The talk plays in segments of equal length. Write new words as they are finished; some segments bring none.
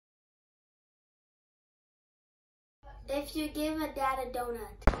if you give a dad a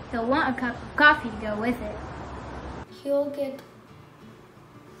donut? He'll want a cup of coffee to go with it. He'll get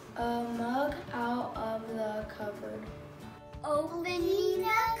a mug out of the cupboard. Opening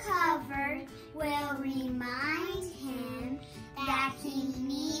the cupboard will remind him that he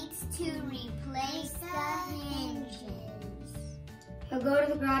needs to replace the hinges. He'll go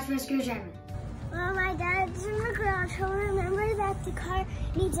to the garage for a screwdriver. While my dad's in the garage, he'll remember that the car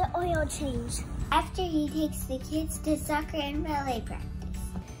needs an oil change. After he takes the kids to soccer and ballet practice,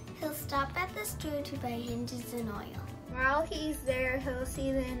 he'll stop at the store to buy hinges and oil. While he's there, he'll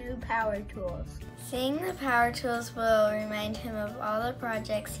see the new power tools. Seeing the power tools will remind him of all the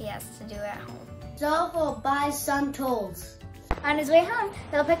projects he has to do at home. So he'll buy some tools. On his way home,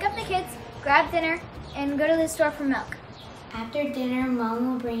 he'll pick up the kids, grab dinner, and go to the store for milk. After dinner,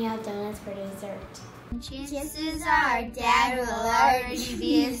 Mom will bring out donuts for dessert. Chances are Dad will already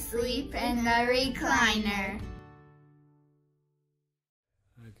be asleep in the recliner.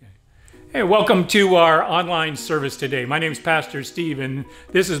 Hey, welcome to our online service today. My name is Pastor Steve, and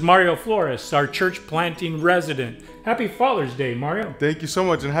this is Mario Flores, our church planting resident. Happy Father's Day, Mario. Thank you so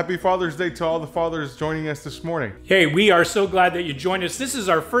much, and happy Father's Day to all the fathers joining us this morning. Hey, we are so glad that you joined us. This is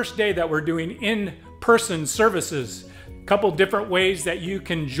our first day that we're doing in-person services. A couple different ways that you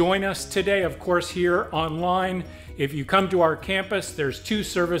can join us today, of course, here online. If you come to our campus, there's 2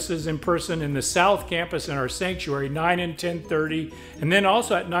 services in person in the South Campus in our sanctuary, 9 and 10:30. And then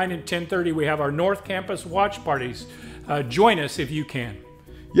also at 9 and 10:30, we have our North Campus watch parties. Join us if you can.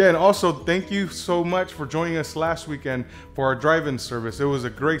 Yeah, and also thank you so much for joining us last weekend for our drive-in service. It was a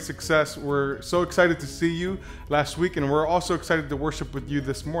great success. We're so excited to see you last week, and we're also excited to worship with you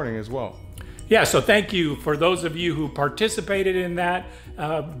this morning as well. Yeah, so thank you for those of you who participated in that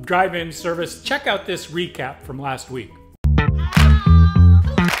drive-in service. Check out this recap from last week.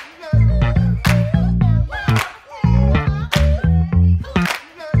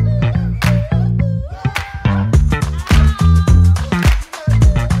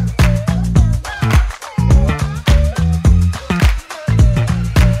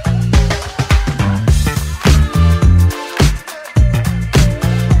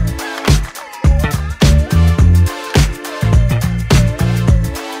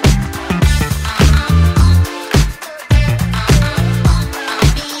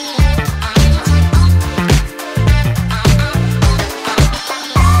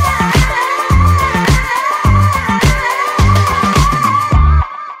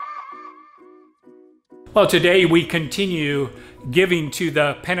 Well, today we continue giving to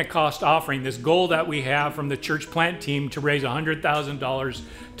the Pentecost offering, this goal that we have from the church plant team to raise $100,000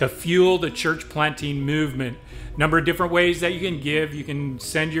 to fuel the church planting movement. A number of different ways that you can give. You can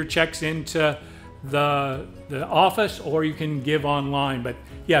send your checks into the office, or you can give online. But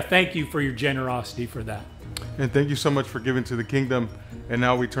yeah, thank you for your generosity for that. And thank you so much for giving to the kingdom. And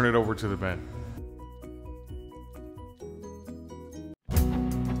now we turn it over to the band.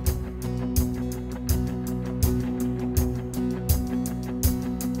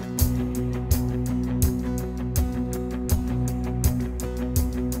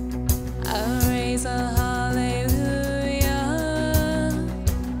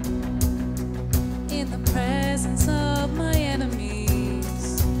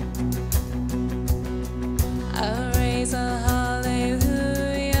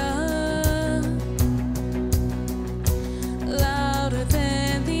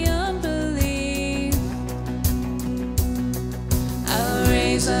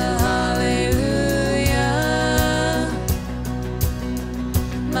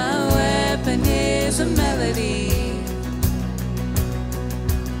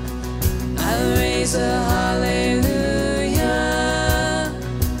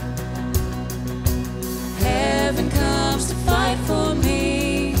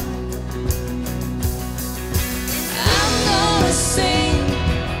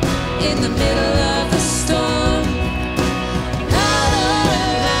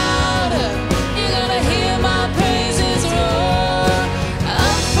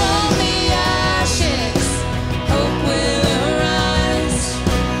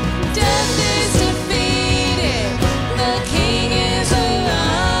 Death is defeated.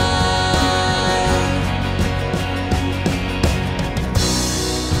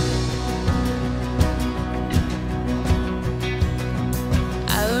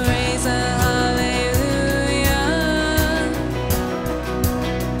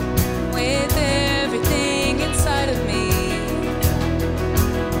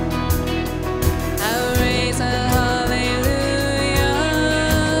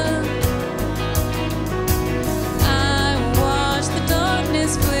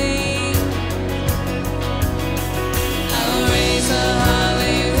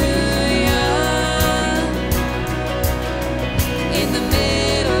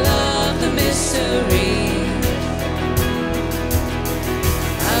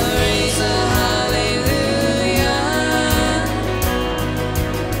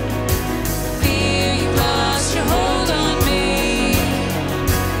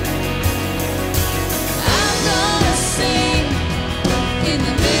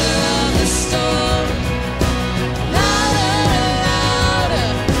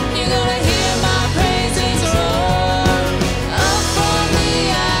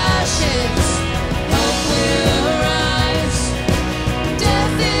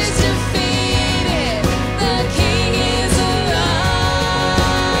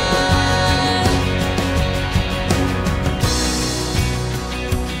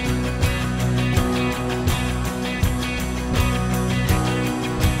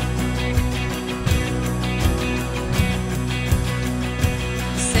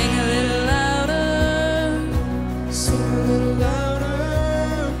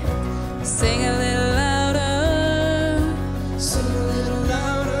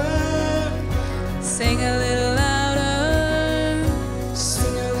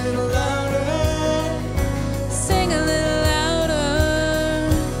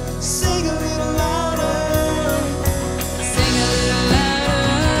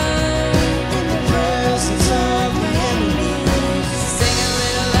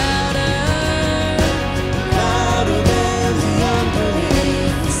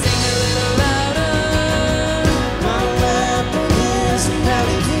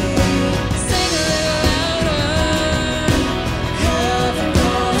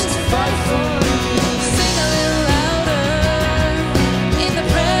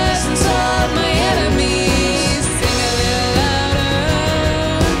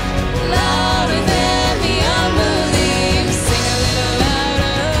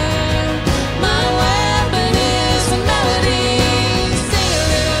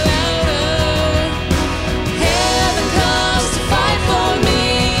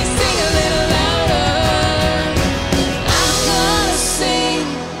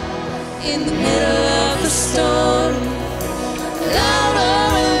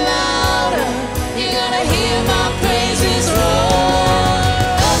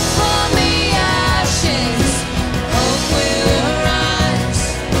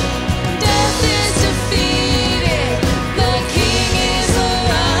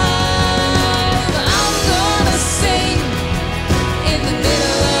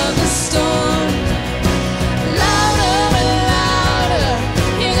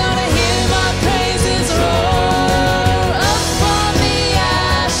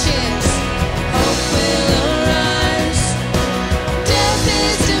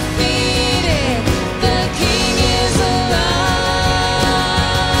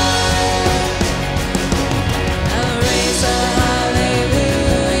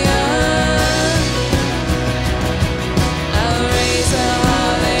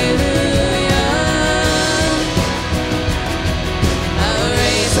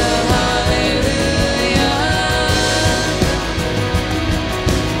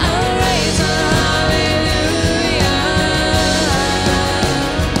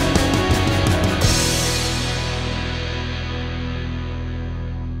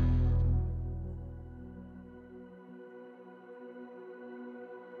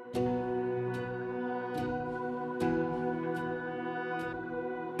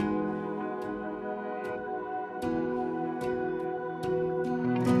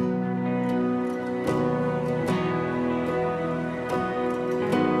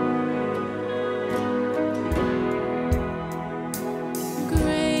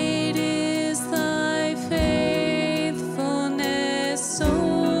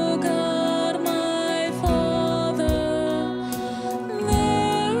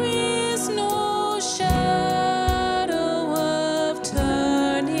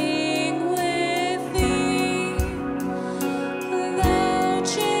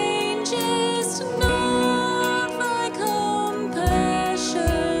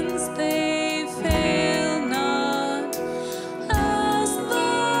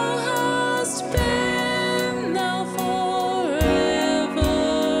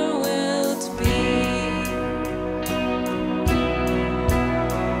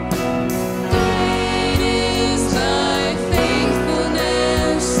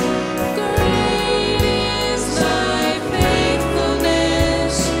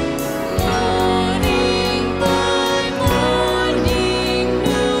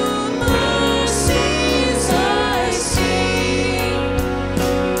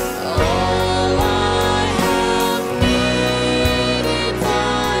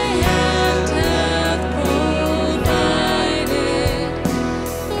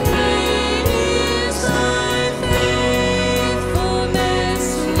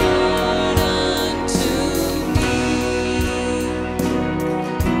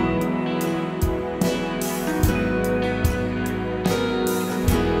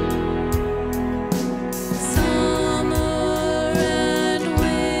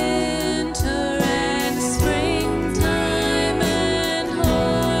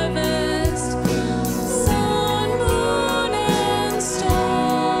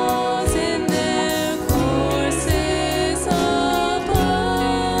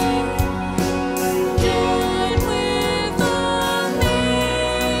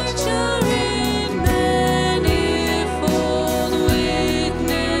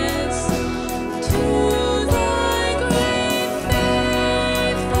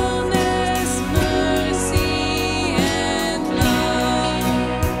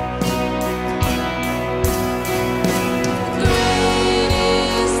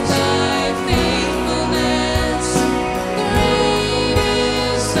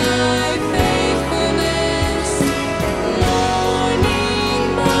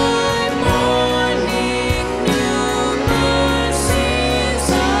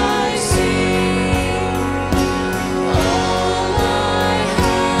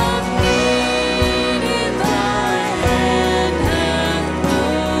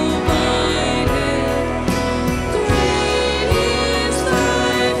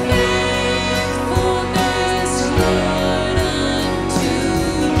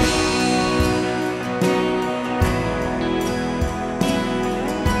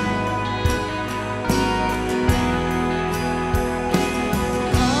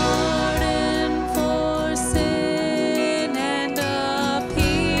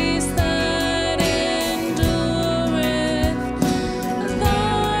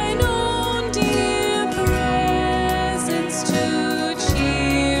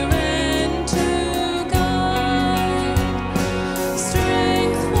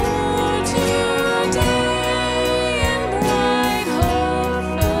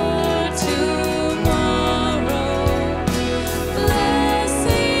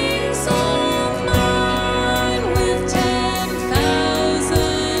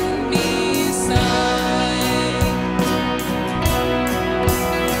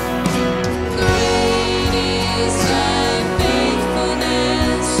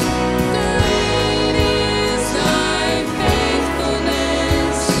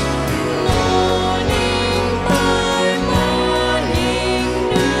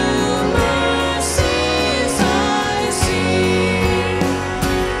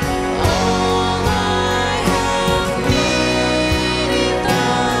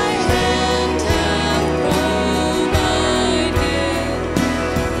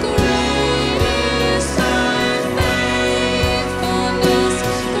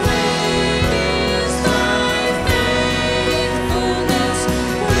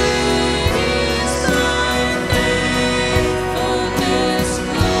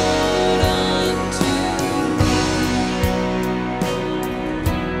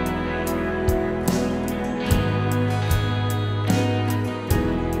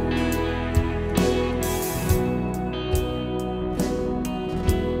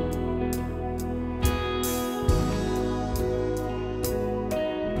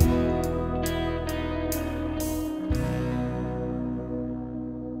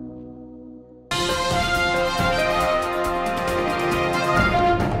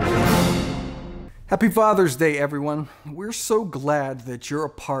 Happy Father's Day, everyone. We're so glad that you're a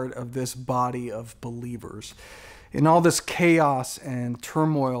part of this body of believers. In all this chaos and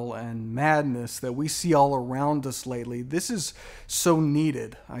turmoil and madness that we see all around us lately, this is so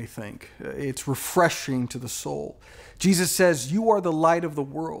needed, I think. It's refreshing to the soul. Jesus says, "You are the light of the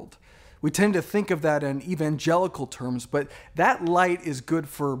world." We tend to think of that in evangelical terms, but that light is good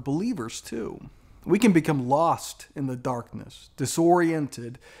for believers too. We can become lost in the darkness,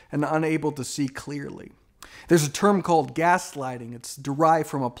 disoriented, and unable to see clearly. There's a term called gaslighting. It's derived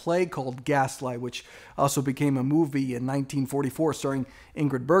from a play called Gaslight, which also became a movie in 1944 starring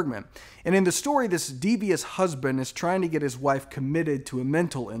Ingrid Bergman. And in the story, this devious husband is trying to get his wife committed to a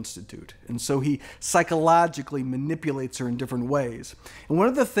mental institute. And so he psychologically manipulates her in different ways. And one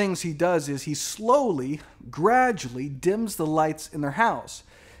of the things he does is he slowly, gradually dims the lights in their house.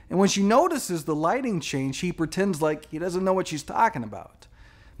 And when she notices the lighting change, he pretends like he doesn't know what she's talking about,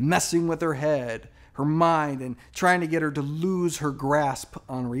 messing with her head, her mind, and trying to get her to lose her grasp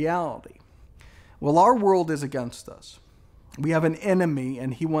on reality. Well, our world is against us. We have an enemy,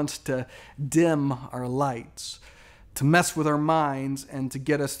 and he wants to dim our lights, to mess with our minds, and to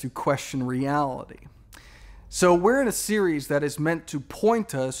get us to question reality. So we're in a series that is meant to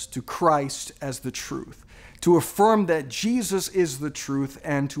point us to Christ as the truth, to affirm that Jesus is the truth,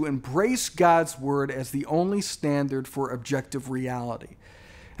 and to embrace God's word as the only standard for objective reality.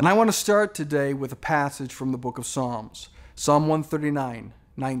 And I want to start today with a passage from the book of Psalms, Psalm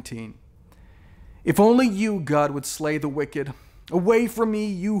 139:19. "If only you, God, would slay the wicked. Away from me,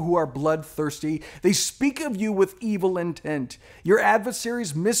 you who are bloodthirsty. They speak of you with evil intent. Your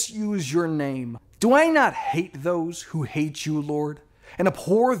adversaries misuse your name. Do I not hate those who hate you, Lord, and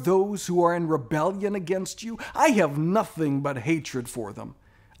abhor those who are in rebellion against you? I have nothing but hatred for them.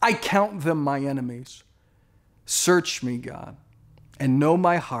 I count them my enemies. Search me, God, and know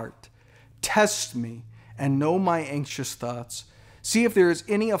my heart. Test me and know my anxious thoughts. See if there is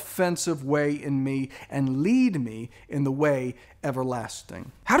any offensive way in me, and lead me in the way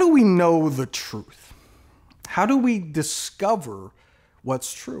everlasting." How do we know the truth? How do we discover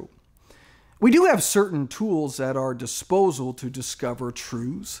what's true? We do have certain tools at our disposal to discover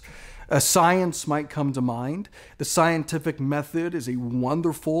truths. Science might come to mind. The scientific method is a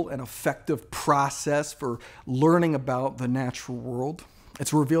wonderful and effective process for learning about the natural world.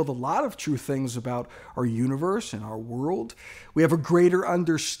 It's revealed a lot of true things about our universe and our world. We have a greater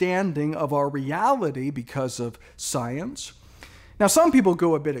understanding of our reality because of science. Now, some people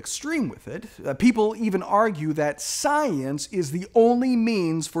go a bit extreme with it. People even argue that science is the only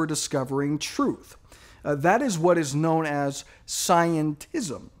means for discovering truth. That is what is known as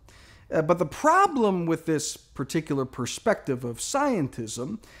scientism. But the problem with this particular perspective of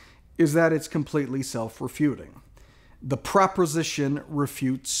scientism is that it's completely self-refuting. The proposition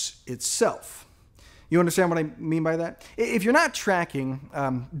refutes itself. You understand what I mean by that? If you're not tracking,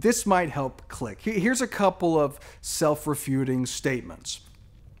 this might help click. Here's a couple of self-refuting statements.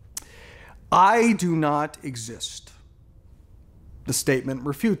 I do not exist. The statement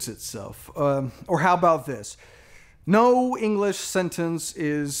refutes itself. Or how about this? No English sentence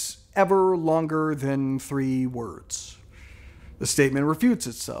is ever longer than 3 words. The statement refutes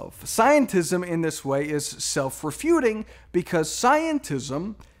itself. Scientism in this way is self-refuting because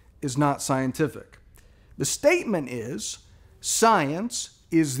scientism is not scientific. The statement is, science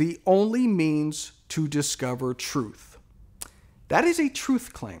is the only means to discover truth. That is a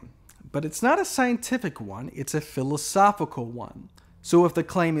truth claim, but it's not a scientific one, it's a philosophical one. So if the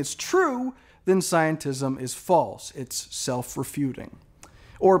claim is true, then scientism is false. It's self-refuting.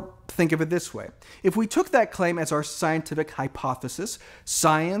 Or think of it this way. If we took that claim as our scientific hypothesis,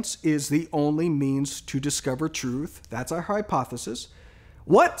 science is the only means to discover truth, that's our hypothesis,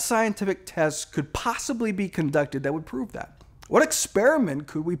 what scientific tests could possibly be conducted that would prove that? What experiment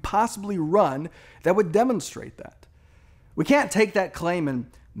could we possibly run that would demonstrate that? We can't take that claim and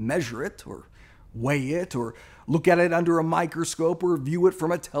measure it, or weigh it, or look at it under a microscope, or view it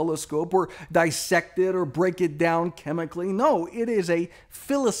from a telescope, or dissect it, or break it down chemically. No, it is a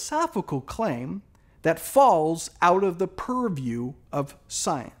philosophical claim that falls out of the purview of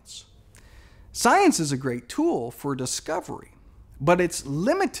science. Science is a great tool for discovery, but it's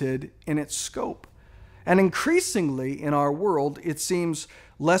limited in its scope. And increasingly in our world, it seems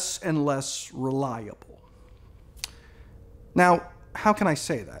less and less reliable. Now, how can I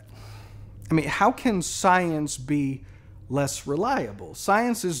say that? I mean, how can science be less reliable?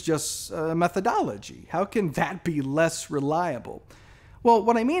 Science is just a methodology. How can that be less reliable? Well,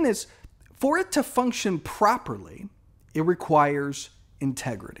 what I mean is, for it to function properly, it requires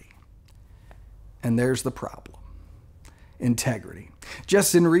integrity. And there's the problem. integrity.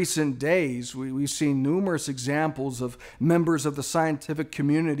 Just in recent days, we've seen numerous examples of members of the scientific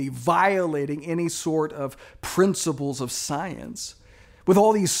community violating any sort of principles of science. With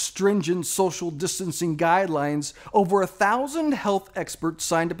all these stringent social distancing guidelines, over 1,000 health experts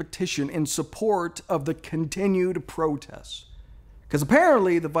signed a petition in support of the continued protests. Because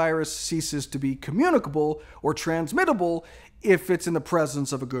apparently the virus ceases to be communicable or transmittable if it's in the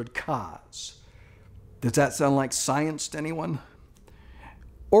presence of a good cause. Does that sound like science to anyone?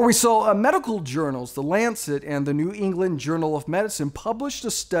 Or we saw medical journals, The Lancet and the New England Journal of Medicine, published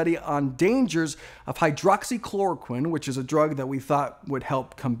a study on dangers of hydroxychloroquine, which is a drug that we thought would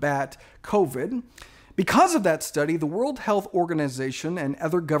help combat COVID. Because of that study, the World Health Organization and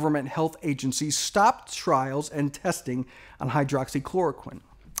other government health agencies stopped trials and testing on hydroxychloroquine.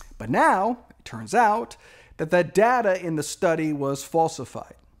 But now, it turns out that data in the study was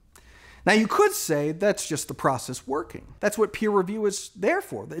falsified. Now, you could say that's just the process working. That's what peer review is there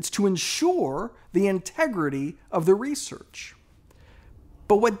for. It's to ensure the integrity of the research.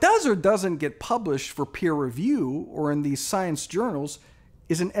 But what does or doesn't get published for peer review or in these science journals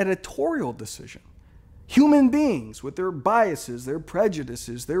is an editorial decision. Human beings with their biases, their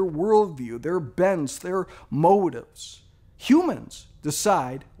prejudices, their worldview, their bents, their motives. Humans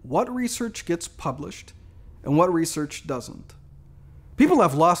decide what research gets published and what research doesn't. People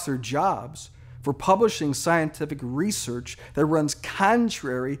have lost their jobs for publishing scientific research that runs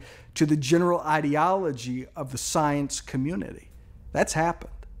contrary to the general ideology of the science community. That's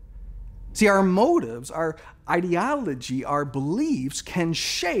happened. See, our motives, our ideology, our beliefs can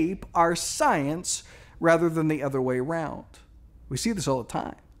shape our science rather than the other way around. We see this all the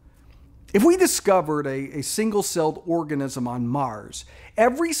time. If we discovered a single-celled organism on Mars,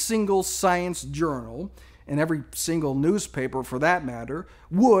 every single science journal and every single newspaper, for that matter,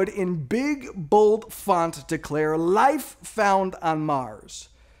 would, in big, bold font, declare life found on Mars.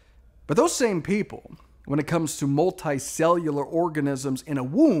 But those same people, when it comes to multicellular organisms in a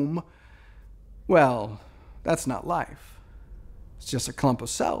womb, well, that's not life. It's just a clump of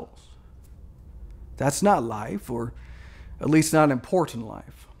cells. That's not life, or at least not important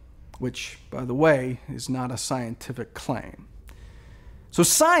life, which, by the way, is not a scientific claim. So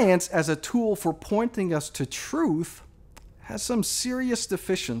science, as a tool for pointing us to truth, has some serious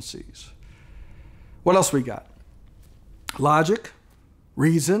deficiencies. What else we got? Logic,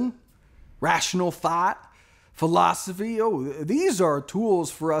 reason, rational thought, philosophy. Oh, these are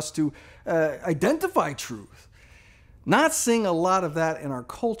tools for us to identify truth. Not seeing a lot of that in our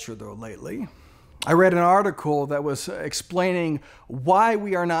culture, though, lately. I read an article that was explaining why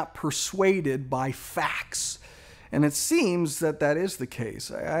we are not persuaded by facts. And it seems that is the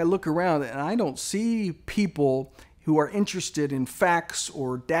case. I look around and I don't see people who are interested in facts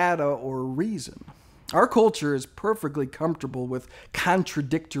or data or reason. Our culture is perfectly comfortable with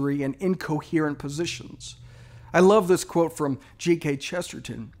contradictory and incoherent positions. I love this quote from G.K.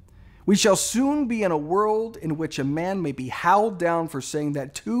 Chesterton. "We shall soon be in a world in which a man may be howled down for saying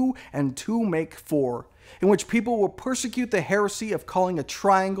that 2 and 2 make 4, in which people will persecute the heresy of calling a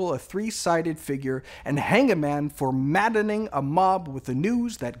triangle a 3-sided figure and hang a man for maddening a mob with the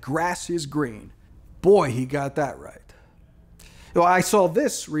news that grass is green." Boy, he got that right. Well, I saw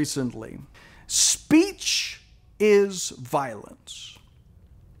this recently. Speech is violence.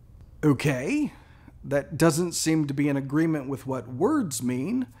 Okay, that doesn't seem to be in agreement with what words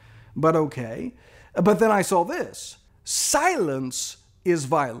mean, but okay. But then I saw this. Silence is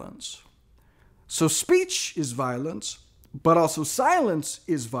violence. So speech is violence, but also silence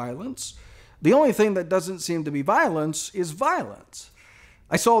is violence. The only thing that doesn't seem to be violence is violence.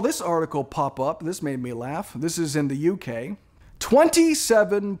 I saw this article pop up. This made me laugh. This is in the UK.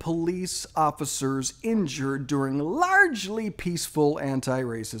 27 police officers injured during largely peaceful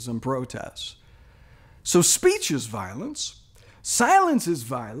anti-racism protests. So speech is violence. Silence is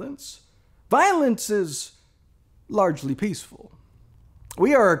violence. Violence is largely peaceful.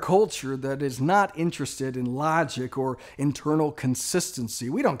 We are a culture that is not interested in logic or internal consistency.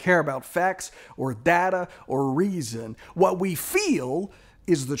 We don't care about facts or data or reason. What we feel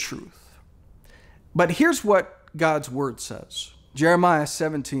is the truth. But here's what God's word says. Jeremiah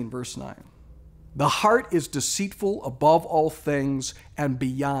 17, verse 9. "The heart is deceitful above all things and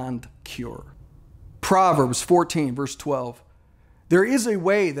beyond cure." Proverbs 14, verse 12. "There is a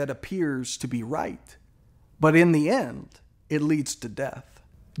way that appears to be right, but in the end, it leads to death."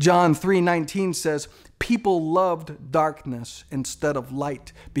 John 3:19 says, "People loved darkness instead of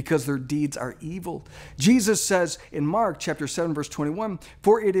light because their deeds are evil." Jesus says in Mark chapter 7, verse 21,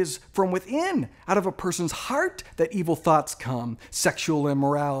 "For it is from within, out of a person's heart, that evil thoughts come, sexual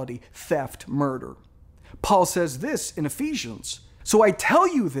immorality, theft, murder." Paul says this in Ephesians. So I tell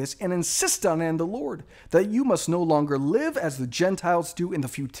you this and insist on it in the Lord, that you must no longer live as the Gentiles do in the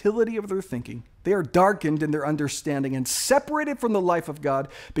futility of their thinking. They are darkened in their understanding and separated from the life of God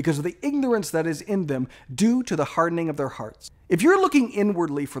because of the ignorance that is in them due to the hardening of their hearts. If you're looking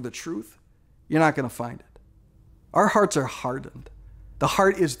inwardly for the truth, you're not going to find it. Our hearts are hardened. The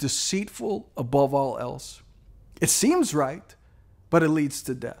heart is deceitful above all else. It seems right, but it leads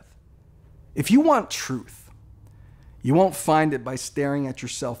to death. If you want truth, you won't find it by staring at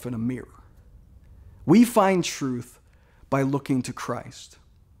yourself in a mirror. We find truth by looking to Christ.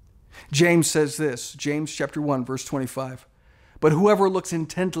 James says this, James chapter 1, verse 25. But whoever looks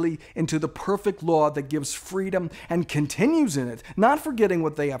intently into the perfect law that gives freedom and continues in it, not forgetting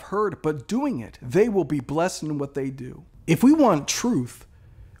what they have heard, but doing it, they will be blessed in what they do. If we want truth,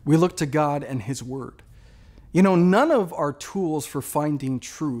 we look to God and His Word. You know, none of our tools for finding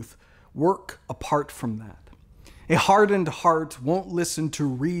truth work apart from that. A hardened heart won't listen to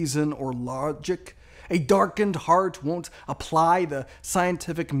reason or logic. A darkened heart won't apply the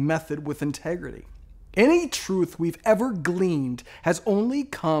scientific method with integrity. Any truth we've ever gleaned has only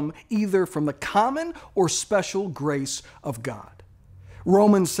come either from the common or special grace of God.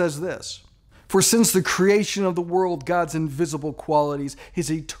 Romans says this, for since the creation of the world, God's invisible qualities,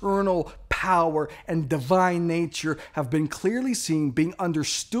 His eternal power and divine nature have been clearly seen, being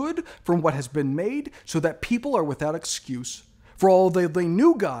understood from what has been made, so that people are without excuse. For although they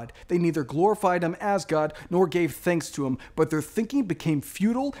knew God, they neither glorified Him as God nor gave thanks to Him, but their thinking became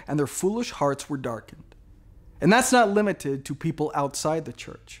futile and their foolish hearts were darkened. And that's not limited to people outside the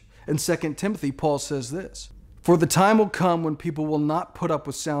church. In 2 Timothy, Paul says this, for the time will come when people will not put up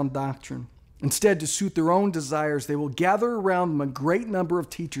with sound doctrine. Instead, to suit their own desires, they will gather around them a great number of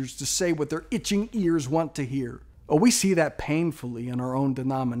teachers to say what their itching ears want to hear. Oh, we see that painfully in our own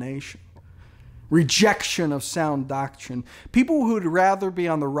denomination. Rejection of sound doctrine. People who would rather be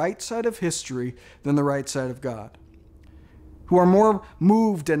on the right side of history than the right side of God. Who are more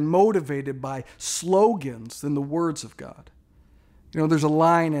moved and motivated by slogans than the words of God. You know, there's a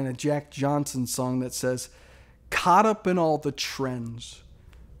line in a Jack Johnson song that says, caught up in all the trends.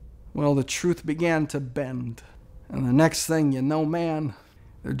 Well, the truth began to bend. And the next thing you know, man,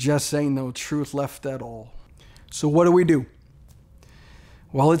 there just ain't no truth left at all. So what do?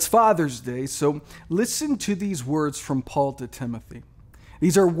 Well, it's Father's Day, so listen to these words from Paul to Timothy.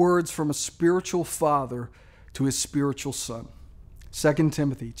 These are words from a spiritual father to his spiritual son. 2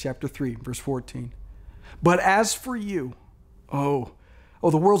 Timothy chapter 3, verse 14. But as for you, the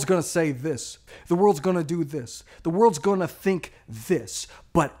world's going to say this. The world's going to do this. The world's going to think this.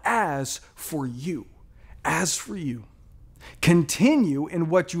 But as for you, continue in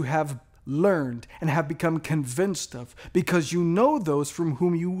what you have learned and have become convinced of, because you know those from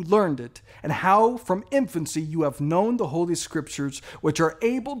whom you learned it, and how from infancy you have known the Holy Scriptures, which are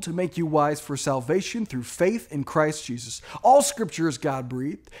able to make you wise for salvation through faith in Christ Jesus. All Scripture is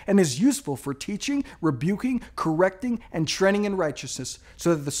God-breathed and is useful for teaching, rebuking, correcting, and training in righteousness,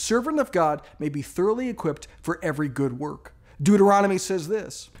 so that the servant of God may be thoroughly equipped for every good work. Deuteronomy says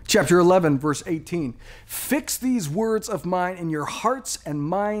this, chapter 11, verse 18, fix these words of mine in your hearts and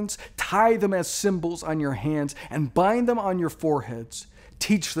minds, tie them as symbols on your hands, and bind them on your foreheads.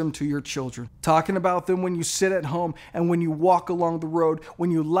 Teach them to your children, talking about them when you sit at home and when you walk along the road, when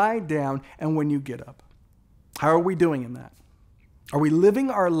you lie down and when you get up. How are we doing in that? Are we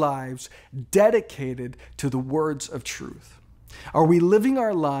living our lives dedicated to the words of truth? Are we living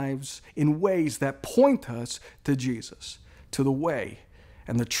our lives in ways that point us to Jesus, to the way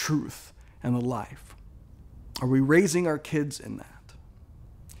and the truth and the life? Are we raising our kids in that?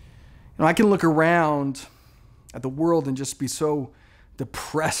 You know, I can look around at the world and just be so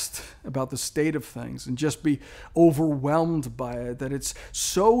depressed about the state of things and just be overwhelmed by it, that it's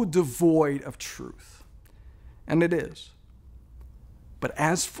so devoid of truth. And it is. But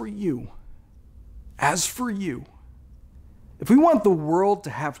as for you, if we want the world to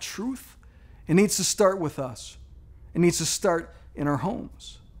have truth, it needs to start with us. It needs to start in our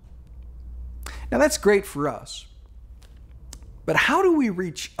homes. Now that's great for us. But how do we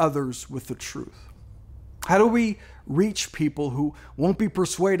reach others with the truth? How do we reach people who won't be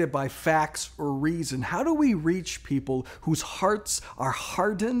persuaded by facts or reason? How do we reach people whose hearts are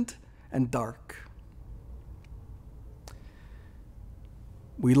hardened and dark?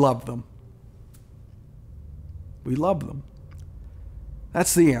 We love them. We love them.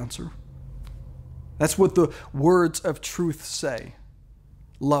 That's the answer. That's what the words of truth say.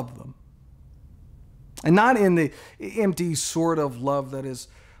 Love them. And not in the empty sort of love that is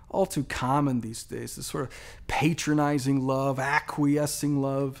all too common these days, this sort of patronizing love, acquiescing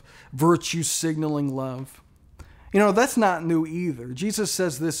love, virtue signaling love. You know, that's not new either. Jesus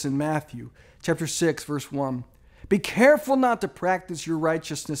says this in Matthew chapter 6, verse 1. Be careful not to practice your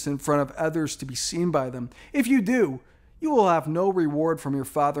righteousness in front of others to be seen by them. If you do, you will have no reward from your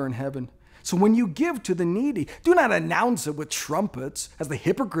Father in heaven. So when you give to the needy, do not announce it with trumpets, as the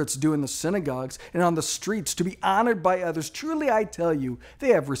hypocrites do in the synagogues and on the streets, to be honored by others. Truly I tell you, they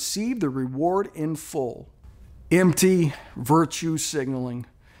have received the reward in full. Empty virtue signaling.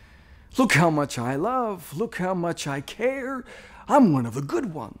 Look how much I love. Look how much I care. I'm one of the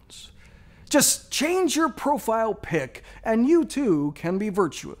good ones. Just change your profile pic, and you too can be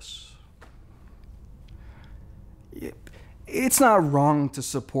virtuous. It's not wrong to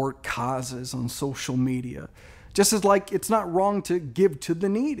support causes on social media, just as like it's not wrong to give to the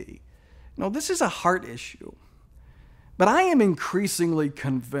needy. No, this is a heart issue. But I am increasingly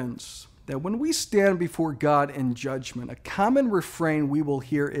convinced that when we stand before God in judgment, a common refrain we will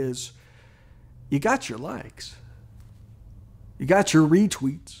hear is, you got your likes. You got your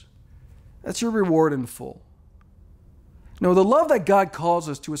retweets. That's your reward in full. No, the love that God calls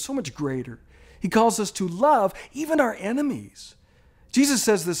us to is so much greater. He calls us to love even our enemies. Jesus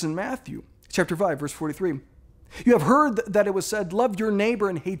says this in Matthew chapter 5, verse 43. You have heard that it was said, love your neighbor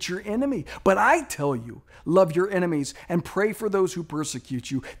and hate your enemy. But I tell you, love your enemies and pray for those who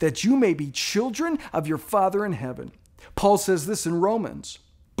persecute you, that you may be children of your Father in heaven. Paul says this in Romans.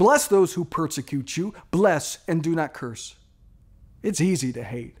 Bless those who persecute you, bless and do not curse. It's easy to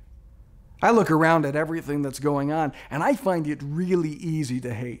hate. I look around at everything that's going on, and I find it really easy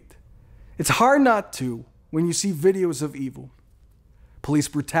to hate. It's hard not to when you see videos of evil, police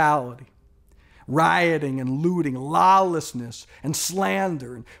brutality, rioting and looting, lawlessness and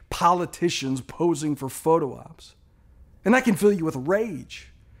slander, and politicians posing for photo ops. And that can fill you with rage.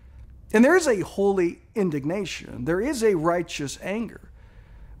 And there is a holy indignation. There is a righteous anger.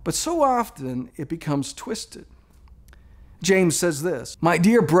 But so often it becomes twisted. James says this, my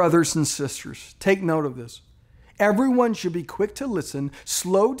dear brothers and sisters, take note of this. Everyone should be quick to listen,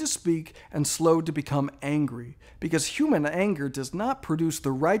 slow to speak, and slow to become angry, because human anger does not produce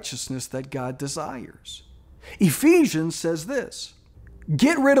the righteousness that God desires. Ephesians says this,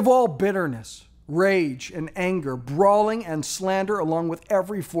 get rid of all bitterness, rage, and anger, brawling and slander, along with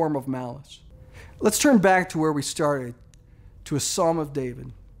every form of malice. Let's turn back to where we started, to a Psalm of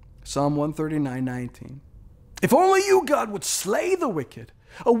David, Psalm 139:19. If only you, God, would slay the wicked.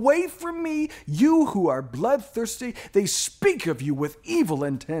 Away from me, you who are bloodthirsty. They speak of you with evil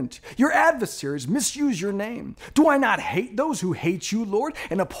intent. Your adversaries misuse your name. Do I not hate those who hate you, Lord,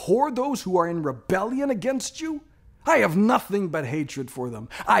 and abhor those who are in rebellion against you? I have nothing but hatred for them.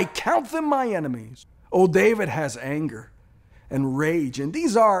 I count them my enemies. Oh, David has anger and rage, and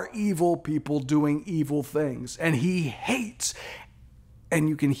these are evil people doing evil things, and he hates. And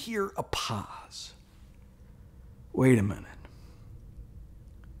you can hear a pause. Wait a minute.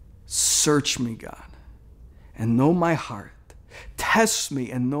 Search me, God, and know my heart. Test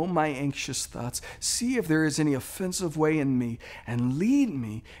me and know my anxious thoughts. See if there is any offensive way in me, and lead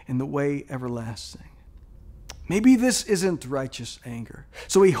me in the way everlasting. Maybe this isn't righteous anger.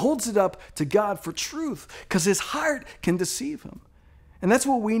 So he holds it up to God for truth, because his heart can deceive him. And that's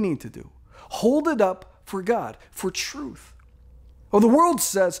what we need to do. Hold it up for God, for truth. Well, the world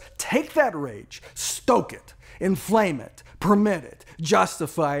says, take that rage, stoke it, inflame it, permit it,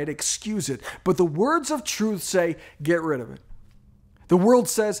 justify it, excuse it. But the words of truth say, get rid of it. The world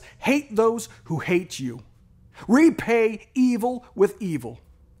says, hate those who hate you. Repay evil with evil.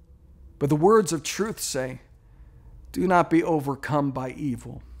 But the words of truth say, do not be overcome by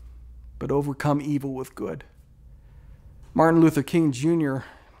evil, but overcome evil with good. Martin Luther King Jr.,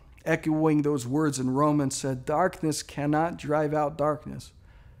 echoing those words in Romans, said, darkness cannot drive out darkness.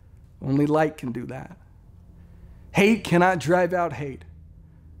 Only light can do that. Hate cannot drive out hate.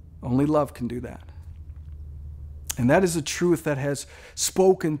 Only love can do that. And that is a truth that has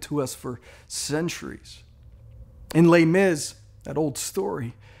spoken to us for centuries. In Les Mis, that old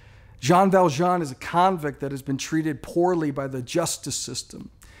story, Jean Valjean is a convict that has been treated poorly by the justice system.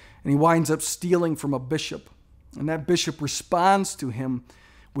 And he winds up stealing from a bishop. And that bishop responds to him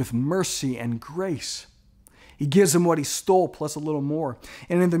with mercy and grace. He gives him what he stole plus a little more.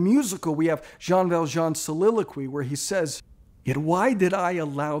 And in the musical, we have Jean Valjean's soliloquy where he says, yet why did I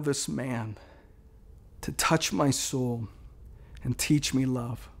allow this man to touch my soul and teach me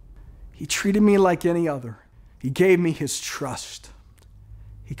love? He treated me like any other. He gave me his trust.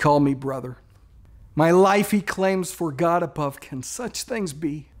 He called me brother. My life, he claims, for God above, can such things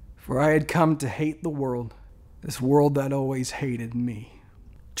be? For I had come to hate the world, this world that always hated me.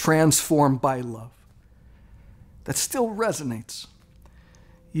 transformed by love that still resonates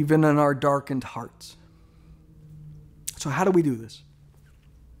even in our darkened hearts. So how do we do this?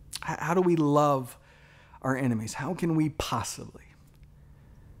 How do we love our enemies? How can we possibly?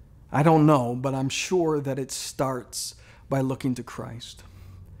 I don't know, but I'm sure that it starts by looking to Christ.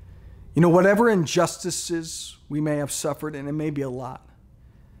 You know, whatever injustices we may have suffered, and it may be a lot,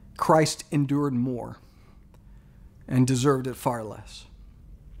 Christ endured more and deserved it far less.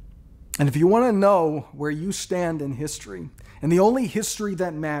 And if you want to know where you stand in history, and the only history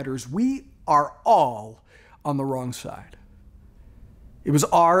that matters, we are all on the wrong side. It was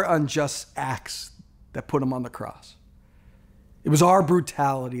our unjust acts that put him on the cross. It was our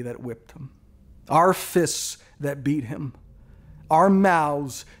brutality that whipped him, our fists that beat him, our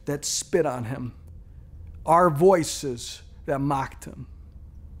mouths that spit on him, our voices that mocked him.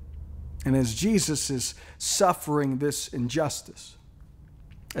 And as Jesus is suffering this injustice,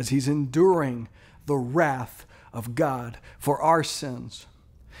 as he's enduring the wrath of God for our sins,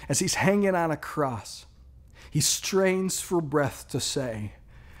 as he's hanging on a cross, he strains for breath to say,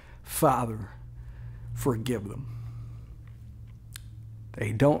 "Father, forgive them.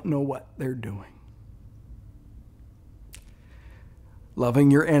 They don't know what they're doing."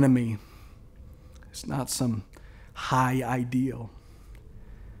 Loving your enemy is not some high ideal.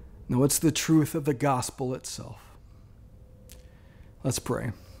 No, it's the truth of the gospel itself. Let's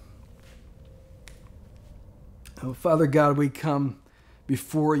pray. Oh, Father God, we come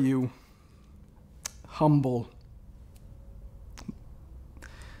before you humble,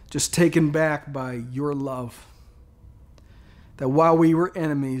 just taken back by your love, that while we were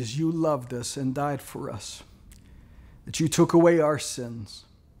enemies, you loved us and died for us, that you took away our sins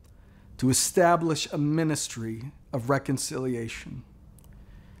to establish a ministry of reconciliation.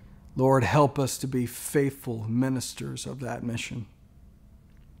 Lord, help us to be faithful ministers of that mission.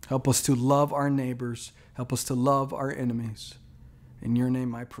 Help us to love our neighbors. Help us to love our enemies. In your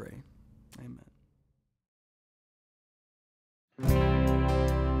name I pray. Amen.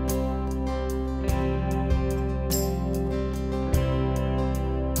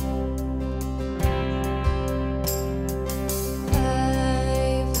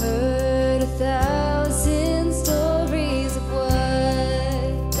 I've heard 1,000 stories of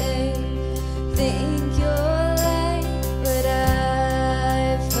what they think you're like, but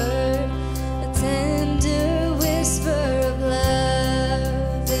I've heard a tender whisper of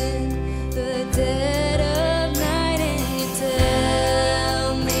love in the dead of night, and you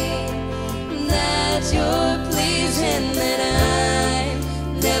tell me that you're pleased and that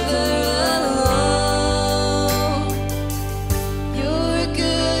I'm never alone. You're a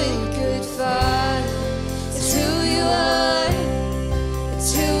good, good Father. It's who you are.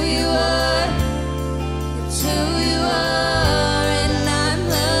 It's who you are. It's who you are, and I'm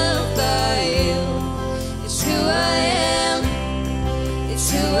loved by you. It's who I am. It's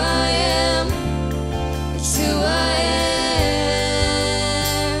who I am. It's who I am.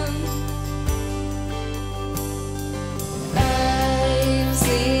 I've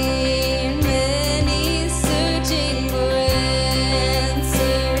seen many searching for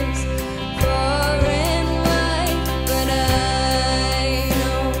answers far and wide, but I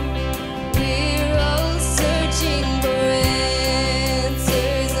know we're all searching for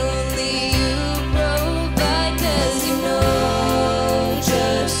answers only you provide, 'cause you know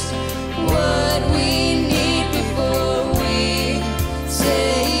just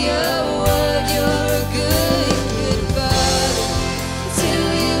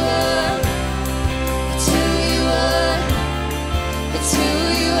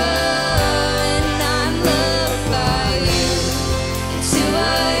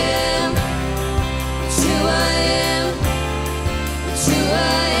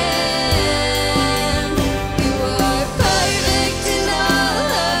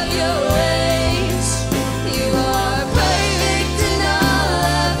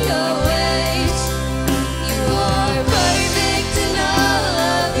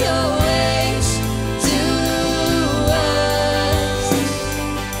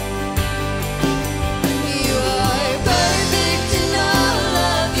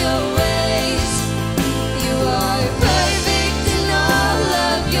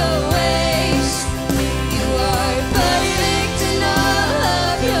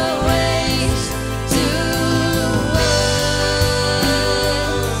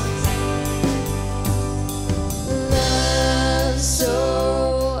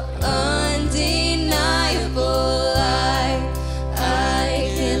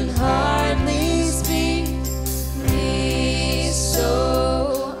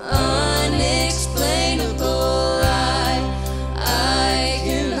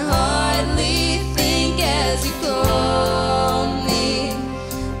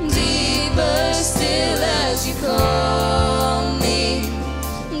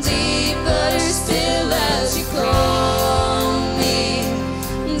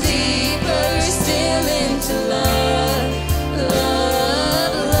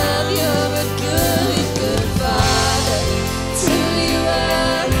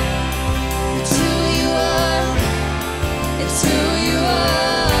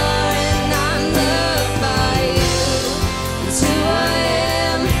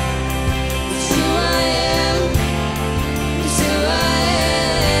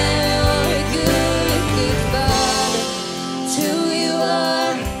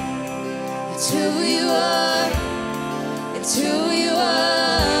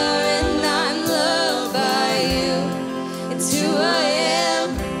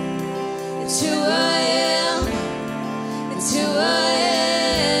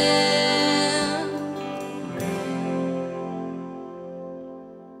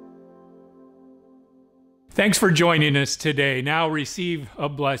Thanks for joining us today. Now receive a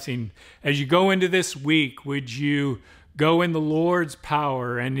blessing. As you go into this week, would you go in the Lord's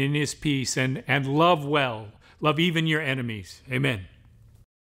power and in his peace and love well, love even your enemies. Amen.